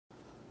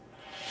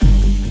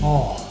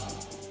Oh,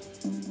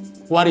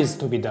 what is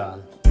to be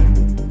done?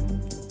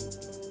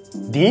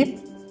 Deep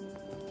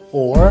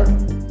or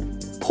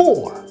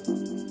pour?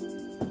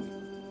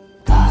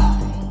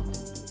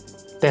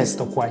 That's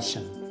the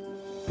question.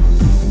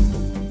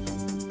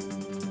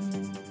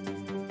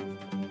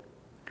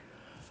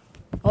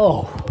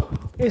 Oh,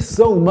 it's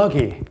so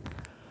muggy.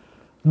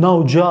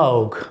 No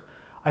joke.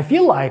 I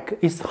feel like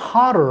it's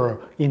hotter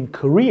in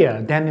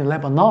Korea than in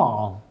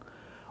Lebanon.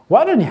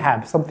 Why don't you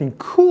have something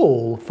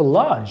cool for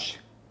lunch?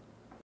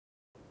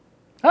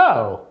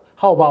 Oh,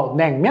 how about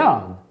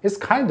naengmyeon? It's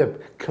kind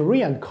of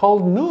Korean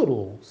cold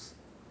noodles.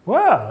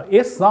 Well,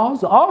 it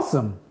sounds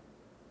awesome.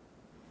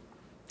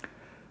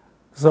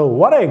 So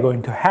what are you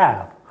going to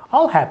have?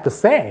 I'll have the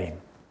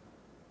same.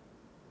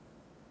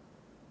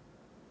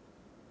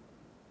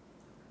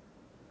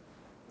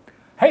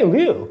 Hey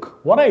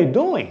Luke, what are you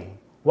doing?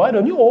 Why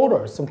don't you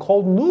order some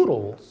cold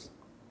noodles?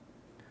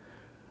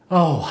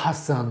 Oh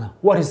Hassan,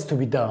 what is to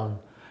be done?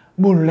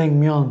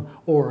 Mul-nangmyeon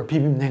or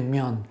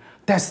bibimb-naengmyeon?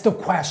 That's the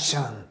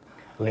question.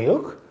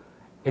 Luke,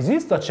 is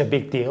it such a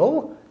big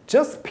deal?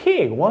 Just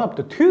pick one of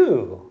the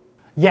two.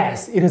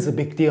 Yes, it is a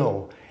big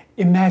deal.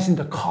 Imagine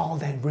the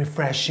cold and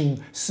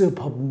refreshing soup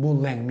of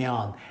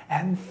Mul-naengmyeon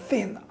and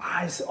thin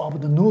ice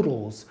of the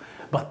noodles.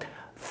 But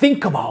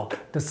think about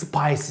the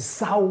spicy,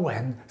 sour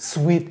and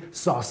sweet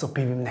sauce of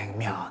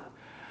bibimb-naengmyeon.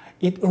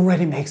 It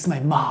already makes my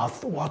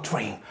mouth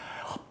watering.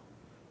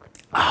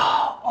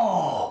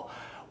 Oh,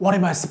 what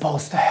am I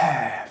supposed to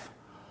have?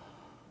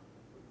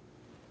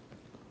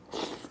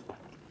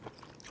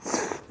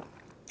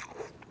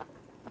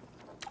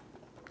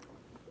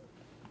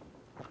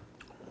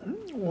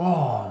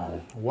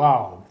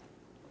 Wow.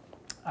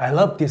 I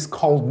love this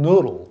cold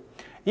noodle.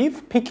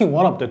 If picking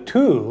one of the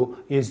two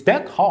is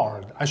that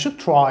hard, I should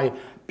try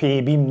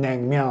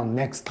bibimb-naengmyeon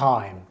next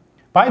time.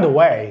 By the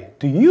way,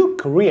 do you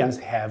Koreans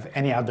have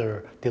any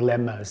other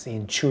dilemmas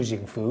in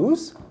choosing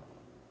foods?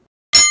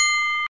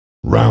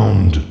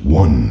 Round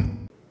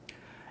 1.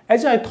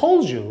 As I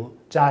told you,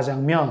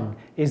 Jajangmyeon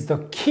is the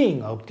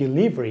king of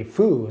delivery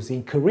foods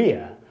in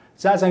Korea.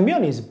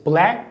 Jajangmyeon is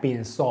black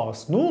bean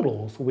sauce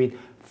noodles with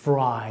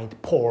fried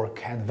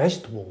pork and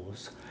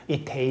vegetables.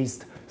 It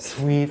tastes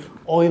sweet,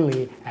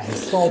 oily, and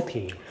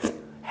salty.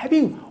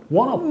 Having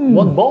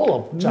one bowl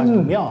of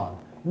jjajangmyeon,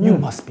 you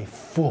must be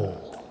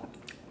full.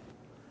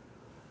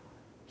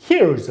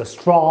 Here is a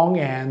strong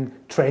and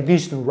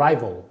traditional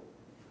rival.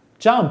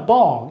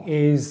 Jjamppong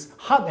is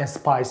hot and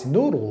spicy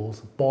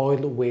noodles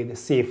boiled with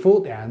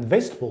seafood and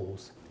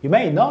vegetables. You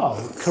may know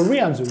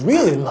Koreans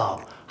really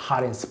love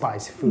hot and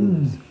spicy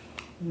foods.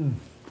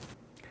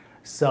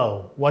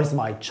 So, what is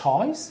my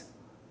choice?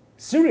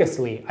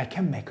 Seriously, I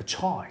can't make a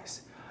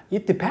choice.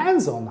 It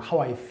depends on how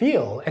I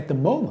feel at the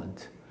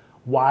moment.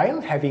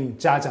 While having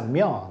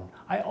jjajangmyeon,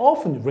 I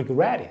often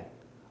regret it.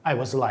 I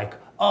was like,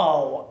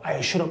 oh,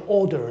 I should have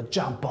ordered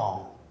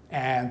jjamppong,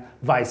 and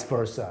vice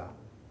versa.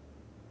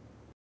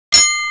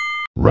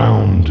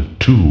 Round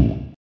 2.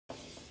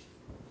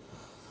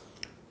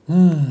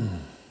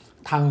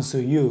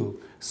 Tangsuyuk,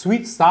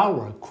 sweet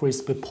sour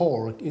crispy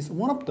pork, is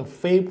one of the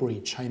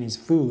favorite Chinese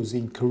foods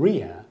in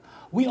Korea.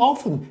 We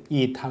often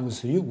eat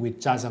Tangsuyuk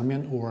with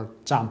jjajangmyeon or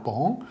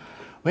Jjamppong.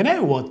 When I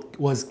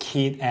was a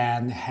kid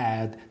and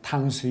had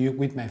Tangsuyuk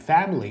with my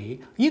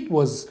family, it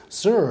was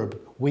served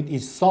with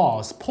its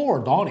sauce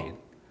poured on it.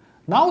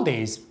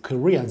 Nowadays,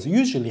 Koreans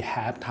usually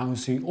have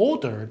Tangsuyuk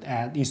ordered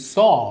and its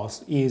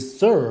sauce is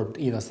served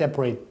in a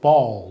separate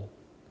bowl.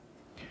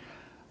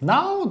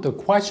 Now the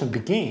question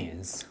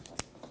begins.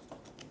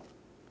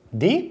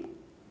 Deep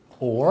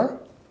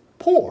or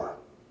pour?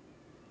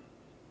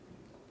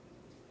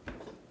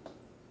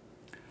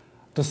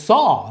 The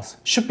sauce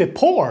should be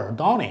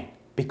poured on it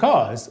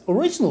because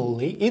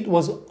originally it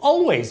was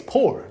always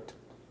poured.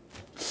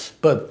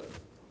 But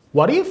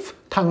what if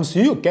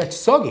Tangsuyuk gets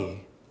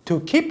soggy? To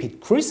keep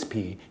it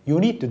crispy, you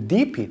need to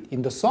dip it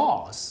in the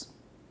sauce.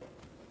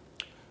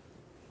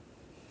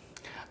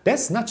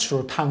 That's not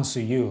true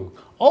Tangsuyuk.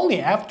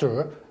 Only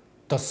after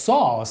the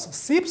sauce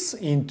sips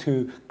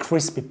into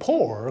crispy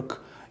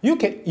pork, you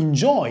can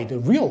enjoy the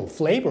real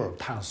flavor of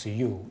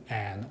Tangsuyuk.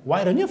 And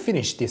why don't you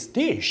finish this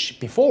dish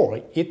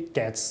before it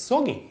gets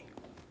soggy?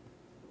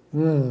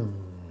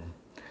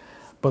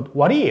 But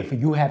what if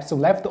you have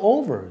some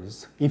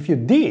leftovers? If you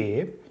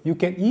dip, you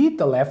can eat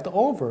the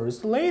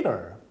leftovers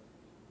later.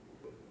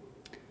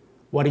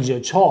 What is your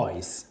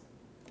choice?